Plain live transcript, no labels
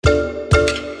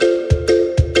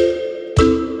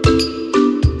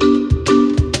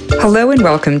Hello and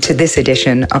welcome to this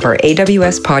edition of our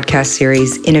AWS podcast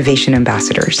series, Innovation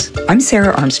Ambassadors. I'm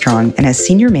Sarah Armstrong, and as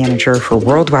Senior Manager for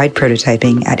Worldwide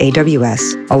Prototyping at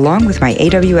AWS, along with my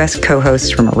AWS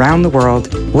co-hosts from around the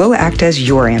world, we'll act as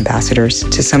your ambassadors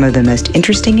to some of the most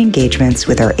interesting engagements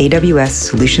with our AWS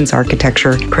Solutions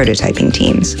Architecture prototyping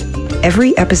teams.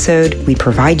 Every episode, we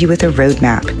provide you with a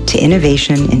roadmap to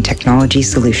innovation in technology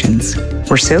solutions.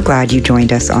 We're so glad you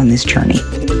joined us on this journey.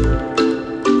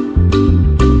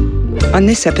 On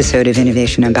this episode of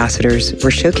Innovation Ambassadors,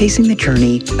 we're showcasing the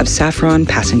journey of Safran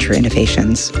Passenger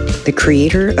Innovations, the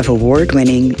creator of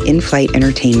award-winning in-flight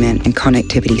entertainment and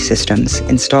connectivity systems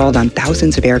installed on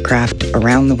thousands of aircraft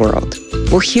around the world.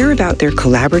 We'll hear about their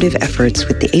collaborative efforts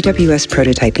with the AWS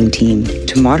prototyping team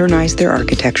to modernize their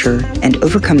architecture and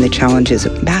overcome the challenges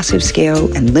of massive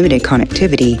scale and limited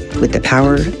connectivity with the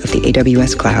power of the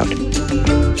AWS cloud.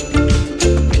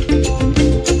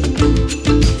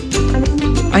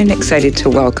 I'm excited to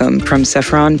welcome from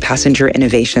Safran Passenger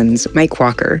Innovations, Mike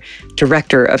Walker,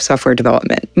 Director of Software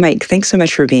Development. Mike, thanks so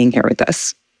much for being here with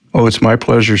us. Oh, it's my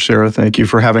pleasure, Sarah. Thank you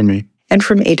for having me. And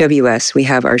from AWS, we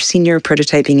have our Senior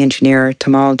Prototyping Engineer,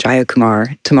 Tamal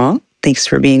Jayakumar. Tamal, thanks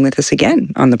for being with us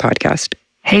again on the podcast.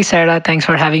 Hey, Sarah. Thanks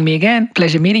for having me again.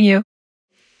 Pleasure meeting you.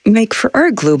 Mike, for our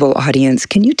global audience,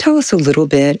 can you tell us a little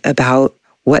bit about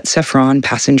what Safran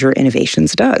Passenger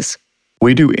Innovations does?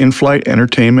 We do in-flight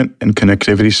entertainment and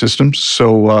connectivity systems.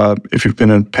 So if you've been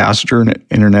a passenger in an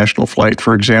international flight,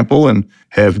 for example, and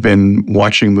have been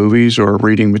watching movies or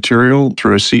reading material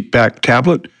through a seat-back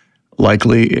tablet,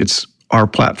 likely it's our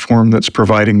platform that's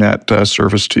providing that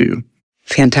service to you.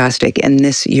 Fantastic. And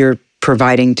this you're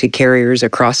providing to carriers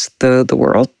across the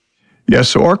world? Yes,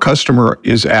 so our customer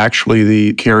is actually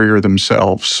the carrier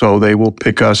themselves. So they will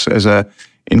pick us as a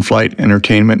in-flight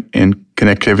entertainment and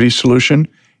connectivity solution,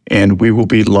 and we will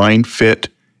be line fit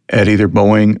at either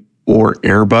Boeing or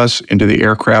Airbus into the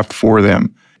aircraft for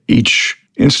them. Each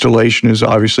installation is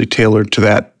obviously tailored to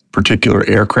that particular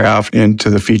aircraft and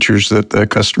to the features that the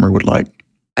customer would like.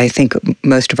 I think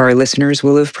most of our listeners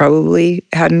will have probably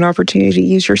had an opportunity to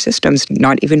use your systems,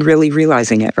 not even really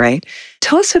realizing it, right?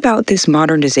 Tell us about this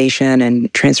modernization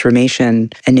and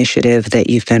transformation initiative that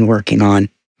you've been working on.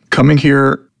 Coming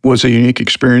here was a unique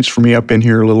experience for me. I've been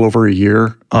here a little over a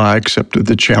year. I accepted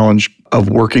the challenge of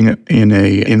working in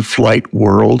a in-flight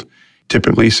world.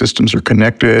 Typically, systems are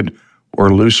connected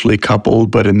or loosely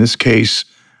coupled, but in this case,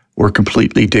 we're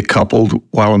completely decoupled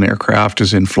while an aircraft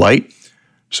is in flight.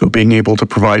 So being able to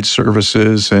provide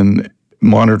services and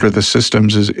monitor the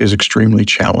systems is extremely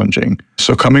challenging.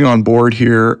 So coming on board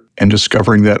here and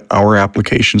discovering that our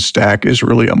application stack is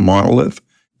really a monolith,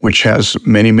 which has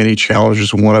many, many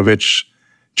challenges. One of its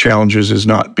challenges is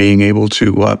not being able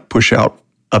to push out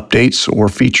updates or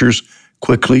features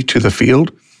quickly to the field.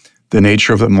 The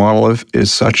nature of the monolith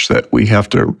is such that we have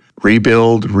to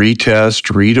rebuild,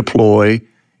 retest, redeploy,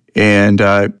 and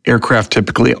aircraft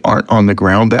typically aren't on the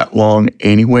ground that long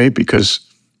anyway because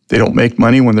they don't make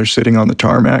money when they're sitting on the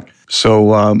tarmac.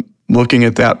 So looking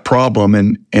at that problem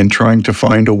and trying to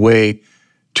find a way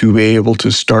to be able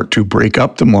to start to break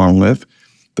up the monolith,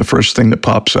 the first thing that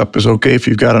pops up is, okay, if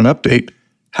you've got an update,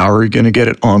 how are you going to get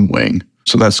it on wing?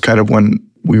 So that's kind of when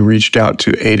we reached out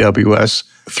to AWS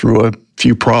through a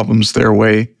few problems their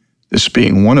way, this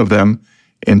being one of them,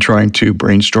 and trying to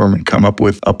brainstorm and come up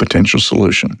with a potential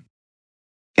solution.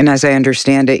 And as I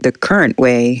understand it, the current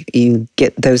way you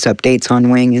get those updates on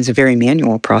wing is a very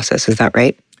manual process. Is that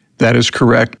right? That is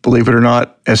correct. Believe it or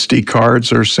not, SD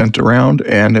cards are sent around,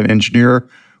 and an engineer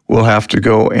will have to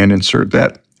go and insert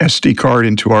that SD card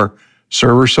into our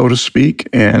server, so to speak,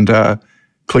 and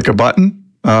click a button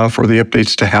for the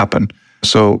updates to happen.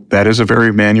 So that is a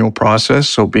very manual process.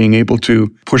 So being able to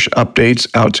push updates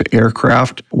out to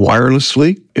aircraft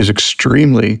wirelessly is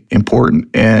extremely important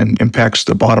and impacts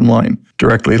the bottom line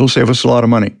directly. It'll save us a lot of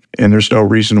money. And there's no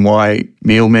reason why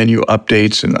meal menu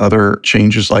updates and other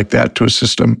changes like that to a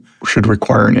system should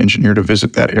require an engineer to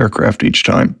visit that aircraft each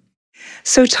time.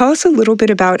 So tell us a little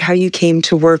bit about how you came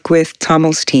to work with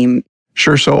Tamal's team.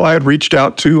 Sure. So I had reached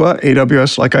out to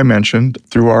AWS, like I mentioned,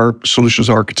 through our solutions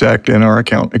architect and our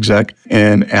account exec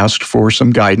and asked for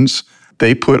some guidance.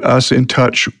 They put us in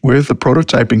touch with the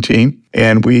prototyping team,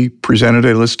 and we presented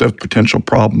a list of potential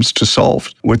problems to solve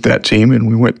with that team. And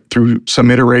we went through some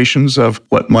iterations of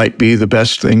what might be the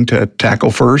best thing to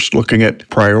tackle first, looking at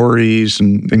priorities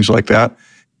and things like that.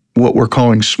 What we're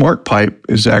calling Smart Pipe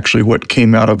is actually what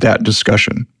came out of that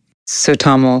discussion. So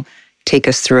Tamal, take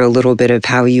us through a little bit of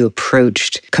how you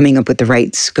approached coming up with the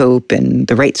right scope and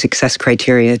the right success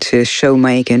criteria to show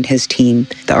Mike and his team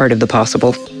the art of the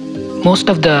possible. most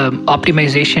of the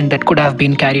optimization that could have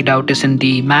been carried out is in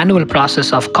the manual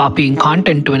process of copying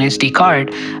content to an SD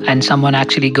card and someone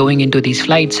actually going into these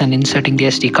flights and inserting the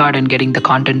SD card and getting the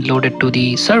content loaded to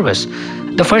the service.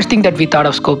 The first thing that we thought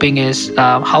of scoping is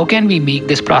how can we make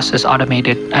this process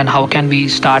automated and how can we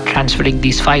start transferring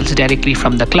these files directly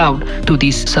from the cloud to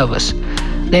these servers.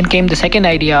 Then came the second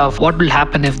idea of what will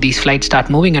happen if these flights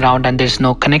start moving around and there's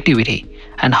no connectivity,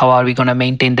 and how are we going to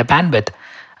maintain the bandwidth.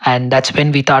 And that's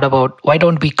when we thought about why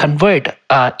don't we convert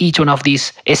each one of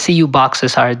these SCU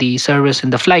boxes or the service in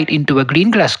the flight into a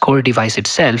Greengrass core device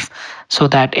itself, so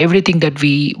that everything that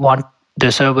we want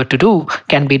the server to do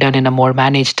can be done in a more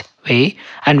managed way,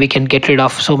 and we can get rid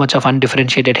of so much of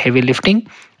undifferentiated heavy lifting,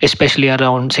 especially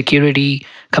around security,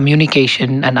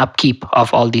 communication, and upkeep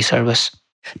of all these servers.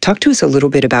 Talk to us a little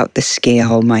bit about the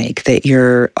scale, Mike, that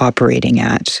you're operating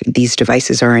at. These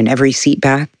devices are in every seat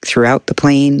back throughout the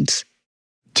planes.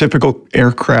 Typical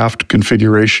aircraft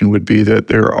configuration would be that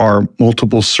there are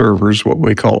multiple servers, what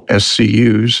we call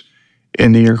SCUs,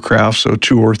 in the aircraft, so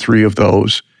 2 or 3 of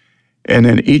those. And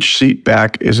then each seat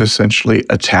back is essentially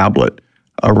a tablet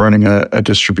running a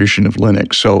distribution of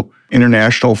Linux. So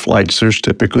international flights, there's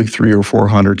typically 300 or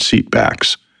 400 seat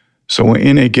backs. So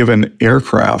in a given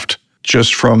aircraft,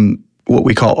 just from what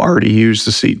we call RDUs,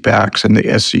 the seat backs, and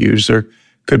the SCUs, there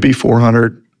could be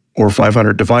 400 or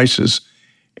 500 devices.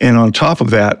 And on top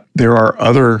of that, there are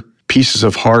other pieces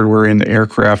of hardware in the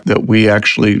aircraft that we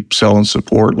actually sell and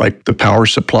support, like the power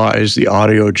supplies, the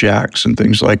audio jacks, and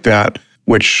things like that,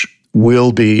 which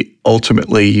will be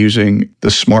ultimately using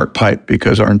the smart pipe,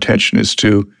 because our intention is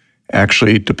to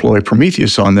actually deploy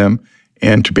Prometheus on them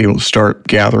and to be able to start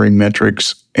gathering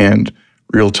metrics and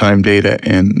real-time data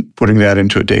and putting that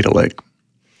into a data lake.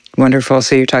 Wonderful.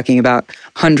 So you're talking about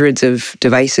hundreds of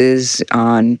devices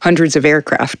on hundreds of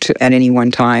aircraft at any one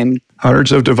time.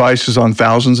 Hundreds of devices on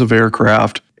thousands of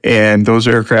aircraft. And those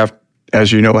aircraft,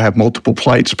 as you know, have multiple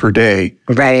flights per day.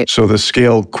 Right. So the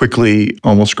scale quickly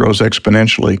almost grows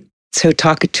exponentially. So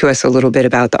talk to us a little bit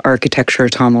about the architecture,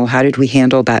 Tamal. How did we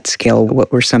handle that scale?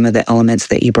 What were some of the elements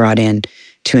that you brought in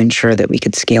to ensure that we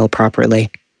could scale properly?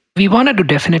 We wanted to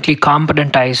definitely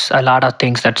componentize a lot of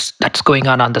things that's going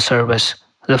on the service.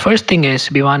 The first thing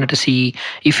is we wanted to see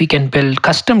if we can build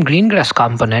custom Greengrass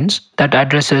components that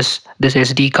addresses this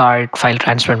SD card file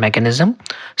transfer mechanism.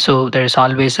 So there's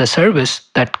always a service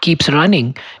that keeps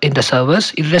running in the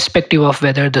servers, irrespective of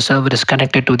whether the server is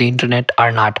connected to the internet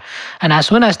or not. And as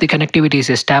soon as the connectivity is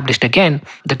established again,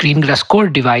 the Greengrass core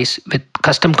device with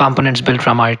custom components built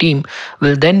from our team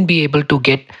will then be able to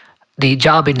get the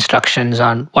job instructions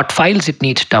on what files it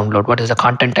needs to download. What does the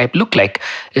content type look like?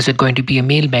 Is it going to be a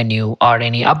mail menu or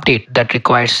any update that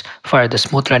requires for the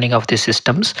smooth running of these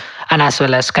systems? And as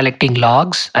well as collecting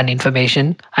logs and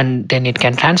information. And then it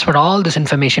can transfer all this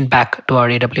information back to our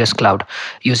AWS cloud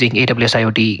using AWS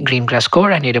IoT Greengrass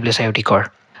Core and AWS IoT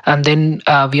Core. And then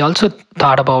we also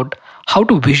thought about how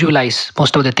to visualize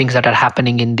most of the things that are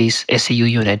happening in these SCU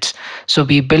units. So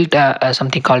we built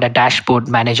something called a dashboard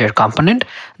manager component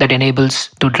that enables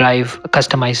to drive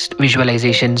customized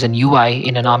visualizations and UI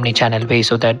in an omni-channel way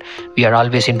so that we are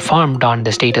always informed on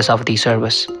the status of the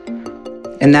service.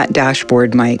 And that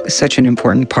dashboard, Mike, is such an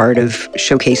important part of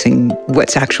showcasing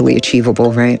what's actually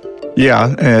achievable, right?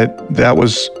 Yeah, that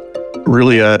was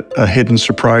really a hidden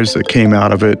surprise that came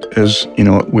out of it. As you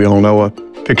know, we all know a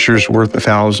picture's worth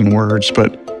 1,000 words,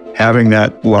 but having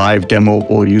that live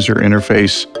demoable user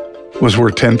interface was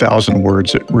worth 10,000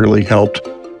 words. It really helped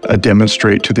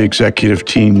demonstrate to the executive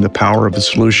team the power of the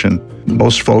solution.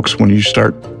 Most folks, when you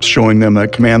start showing them a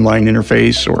command line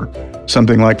interface or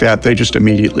something like that, they just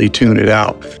immediately tune it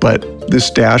out. But this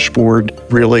dashboard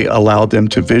really allowed them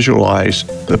to visualize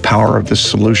the power of this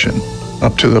solution,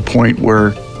 up to the point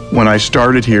where when I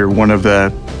started here, one of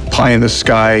the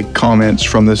pie-in-the-sky comments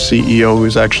from the CEO,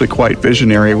 who's actually quite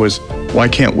visionary, was, why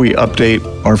can't we update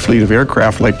our fleet of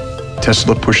aircraft like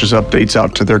Tesla pushes updates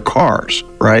out to their cars,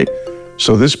 right?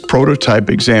 So this prototype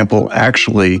example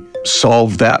actually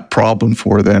solved that problem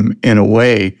for them in a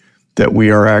way that we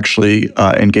are actually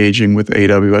engaging with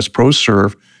AWS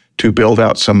ProServe to build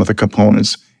out some of the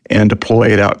components and deploy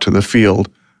it out to the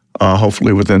field,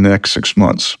 hopefully within the next 6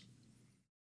 months.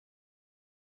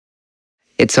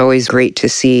 It's always great to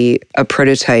see a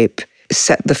prototype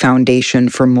set the foundation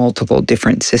for multiple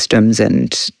different systems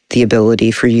and the ability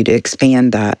for you to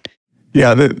expand that.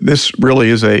 Yeah, this really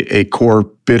is a core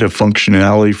bit of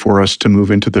functionality for us to move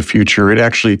into the future. It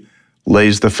actually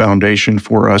lays the foundation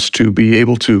for us to be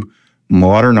able to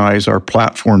modernize our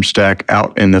platform stack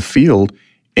out in the field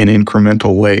in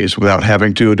incremental ways without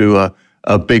having to do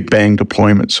a big bang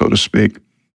deployment, so to speak.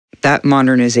 That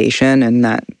modernization and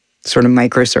that sort of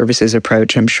microservices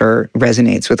approach, I'm sure,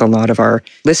 resonates with a lot of our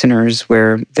listeners,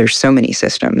 where there's so many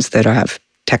systems that have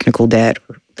technical debt,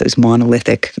 or those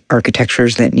monolithic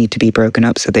architectures that need to be broken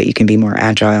up so that you can be more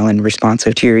agile and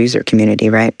responsive to your user community,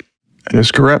 right? That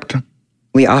is correct.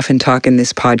 We often talk in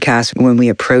this podcast when we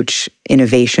approach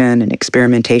innovation and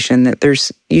experimentation that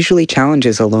there's usually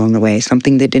challenges along the way,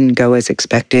 something that didn't go as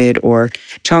expected or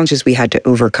challenges we had to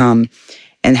overcome.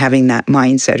 And having that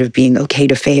mindset of being okay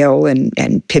to fail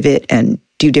and pivot and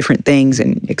do different things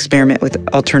and experiment with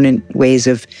alternate ways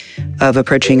of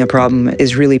approaching a problem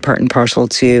is really part and parcel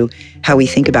to how we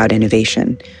think about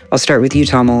innovation. I'll start with you,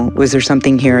 Tamal. Was there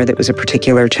something here that was a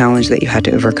particular challenge that you had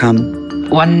to overcome?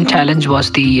 One challenge was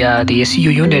the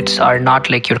SCU units are not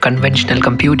like your conventional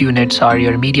compute units or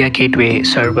your media gateway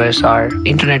servers or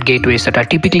internet gateways that are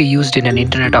typically used in an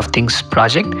Internet of Things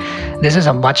project. This is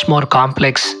a much more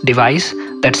complex device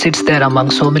that sits there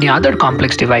among so many other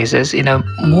complex devices in a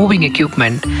moving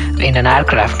equipment in an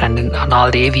aircraft, and on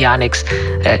all the avionics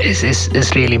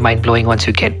is really mind-blowing once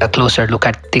you get a closer look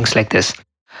at things like this.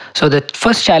 So the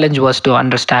first challenge was to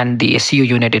understand the SCU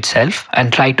unit itself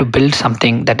and try to build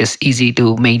something that is easy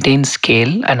to maintain,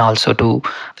 scale, and also to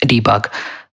debug.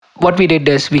 What we did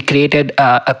is we created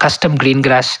a custom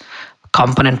Greengrass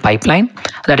component pipeline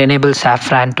that enables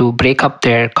Safran to break up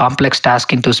their complex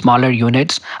task into smaller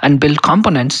units and build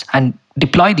components and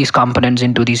deploy these components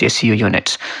into these SCU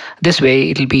units. This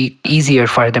way, it'll be easier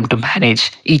for them to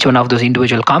manage each one of those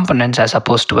individual components as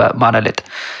opposed to a monolith.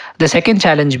 The second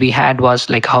challenge we had was,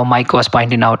 like how Mike was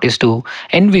pointing out, is to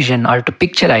envision or to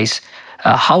picturize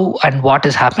how and what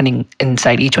is happening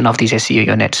inside each one of these SCU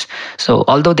units. So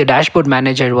although the dashboard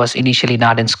manager was initially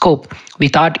not in scope, we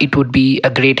thought it would be a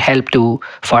great help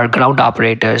for ground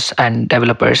operators and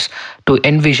developers to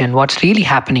envision what's really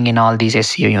happening in all these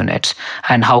SCU units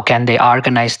and how can they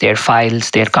organize their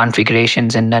files, their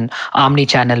configurations in an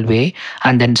omni-channel way,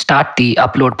 and then start the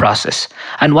upload process.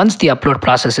 And once the upload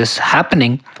process is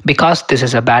happening, because this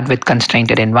is a bandwidth constrained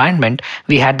environment,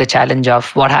 we had the challenge of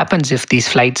what happens if these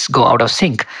flights go out of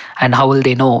sync, and how will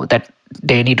they know that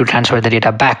they need to transfer the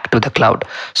data back to the cloud.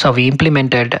 So we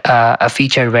implemented a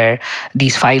feature where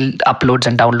these file uploads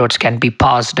and downloads can be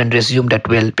paused and resumed at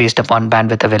will based upon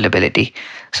bandwidth availability.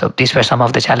 So these were some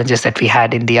of the challenges that we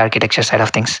had in the architecture side of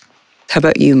things. How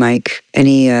about you, Mike?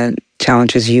 Any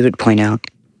challenges you would point out?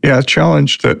 Yeah, a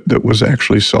challenge that was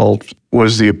actually solved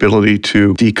was the ability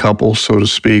to decouple, so to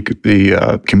speak,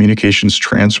 the communications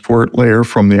transport layer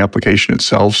from the application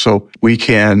itself. So we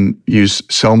can use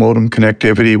cell modem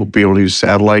connectivity, we'll be able to use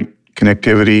satellite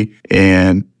connectivity,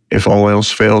 and if all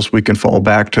else fails, we can fall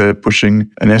back to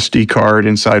pushing an SD card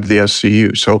inside the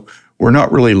SCU. So we're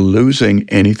not really losing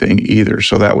anything either.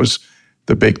 So that was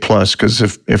the big plus, because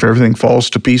if everything falls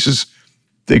to pieces,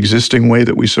 the existing way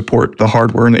that we support the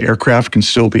hardware in the aircraft can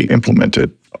still be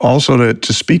implemented. Also,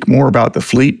 to speak more about the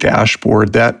fleet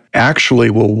dashboard, that actually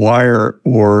will wire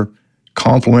or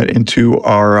complement into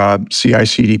our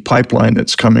CI/CD pipeline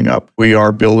that's coming up. We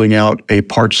are building out a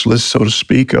parts list, so to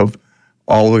speak, of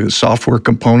all of the software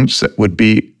components that would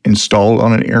be installed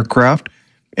on an aircraft,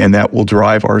 and that will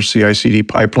drive our CI/CD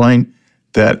pipeline.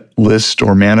 That list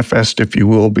or manifest, if you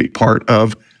will, be part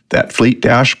of that fleet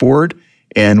dashboard.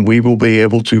 And we will be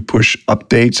able to push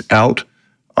updates out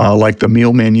like the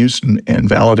meal menus and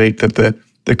validate that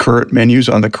the current menus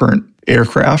on the current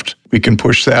aircraft, we can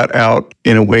push that out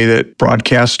in a way that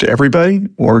broadcasts to everybody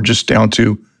or just down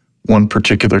to one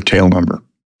particular tail number.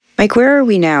 Mike, where are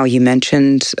we now? You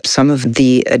mentioned some of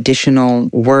the additional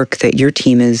work that your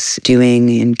team is doing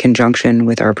in conjunction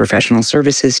with our professional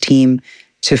services team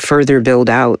to further build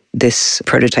out this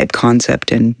prototype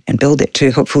concept and build it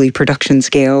to hopefully production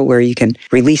scale where you can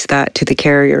release that to the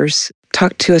carriers.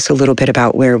 Talk to us a little bit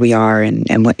about where we are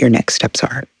and what your next steps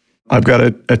are. I've got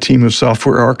a team of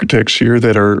software architects here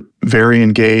that are very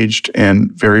engaged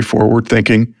and very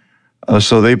forward-thinking.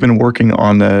 So they've been working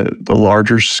on the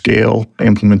larger scale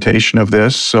implementation of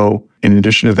this. So in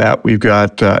addition to that, we've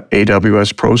got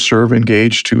AWS ProServe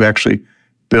engaged to actually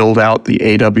build out the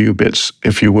AW bits,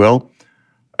 if you will.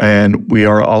 And we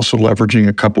are also leveraging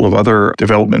a couple of other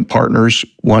development partners,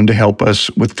 one to help us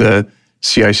with the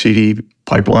CI/CD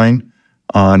pipeline,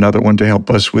 another one to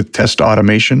help us with test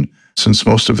automation. Since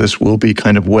most of this will be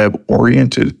kind of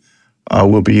web-oriented,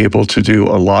 we'll be able to do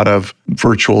a lot of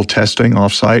virtual testing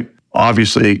offsite.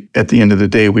 Obviously, at the end of the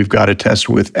day, we've got to test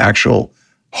with actual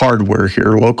hardware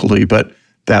here locally, but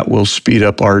that will speed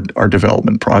up our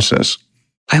development process.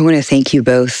 I want to thank you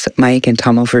both, Mike and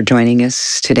Tamal, for joining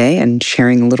us today and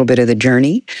sharing a little bit of the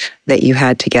journey that you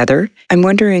had together. I'm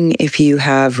wondering if you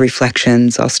have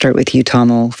reflections. I'll start with you,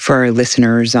 Tamal, for our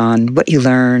listeners on what you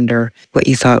learned or what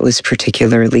you thought was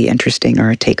particularly interesting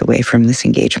or a takeaway from this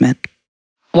engagement.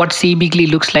 What seemingly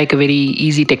looks like a very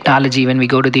easy technology when we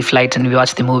go to the flights and we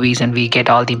watch the movies and we get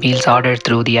all the meals ordered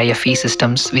through the IFE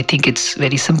systems, we think it's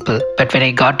very simple. But when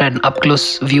I got an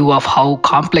up-close view of how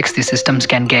complex the systems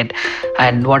can get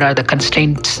and what are the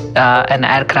constraints an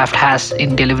aircraft has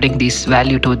in delivering this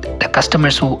value to the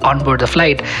customers who onboard the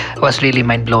flight, was really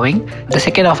mind-blowing. The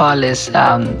second of all is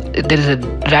there is a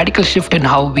radical shift in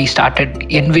how we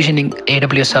started envisioning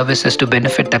AWS services to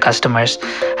benefit the customers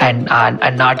and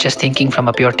not just thinking from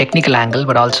a pure technical angle,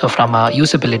 but also from a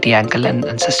usability angle and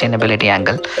sustainability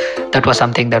angle. That was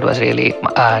something that was really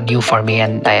new for me,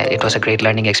 and it was a great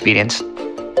learning experience.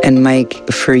 And Mike,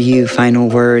 for you, final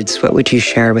words, what would you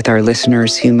share with our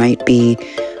listeners who might be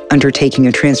undertaking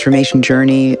a transformation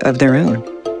journey of their own?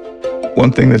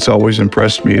 One thing that's always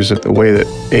impressed me is that the way that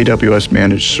AWS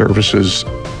managed services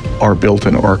are built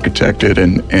and architected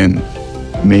and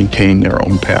maintain their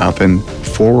own path, and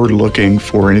forward-looking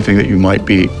for anything that you might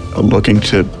be looking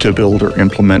to build or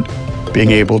implement, being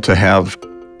able to have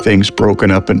things broken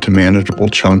up into manageable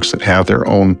chunks that have their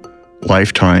own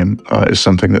lifetime is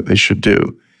something that they should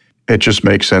do. It just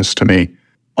makes sense to me.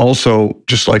 Also,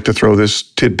 just like to throw this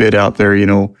tidbit out there,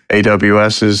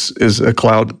 AWS is a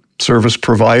cloud service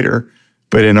provider,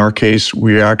 but in our case,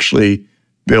 we actually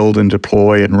build and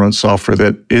deploy and run software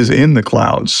that is in the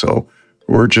cloud. So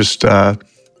we're just a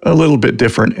little bit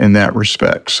different in that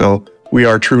respect. So we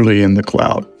are truly in the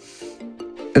cloud.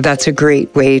 That's a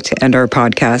great way to end our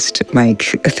podcast, Mike.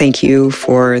 Thank you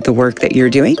for the work that you're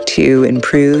doing to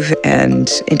improve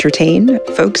and entertain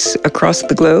folks across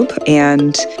the globe.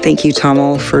 And thank you,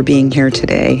 Tamal, for being here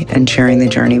today and sharing the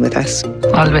journey with us.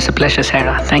 Always a pleasure,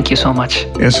 Sarah. Thank you so much.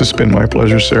 Yes, it's been my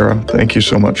pleasure, Sarah. Thank you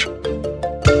so much.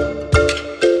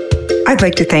 I'd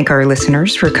like to thank our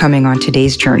listeners for coming on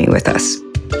today's journey with us.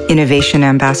 Innovation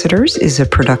Ambassadors is a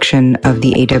production of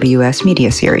the AWS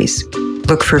Media Series.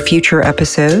 Look for future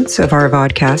episodes of our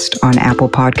podcast on Apple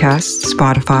Podcasts,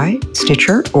 Spotify,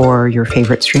 Stitcher, or your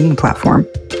favorite streaming platform.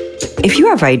 If you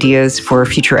have ideas for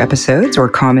future episodes or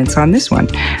comments on this one,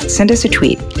 send us a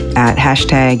tweet at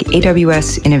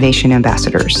 #AWS Innovation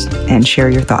Ambassadors and share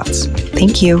your thoughts.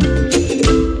 Thank you.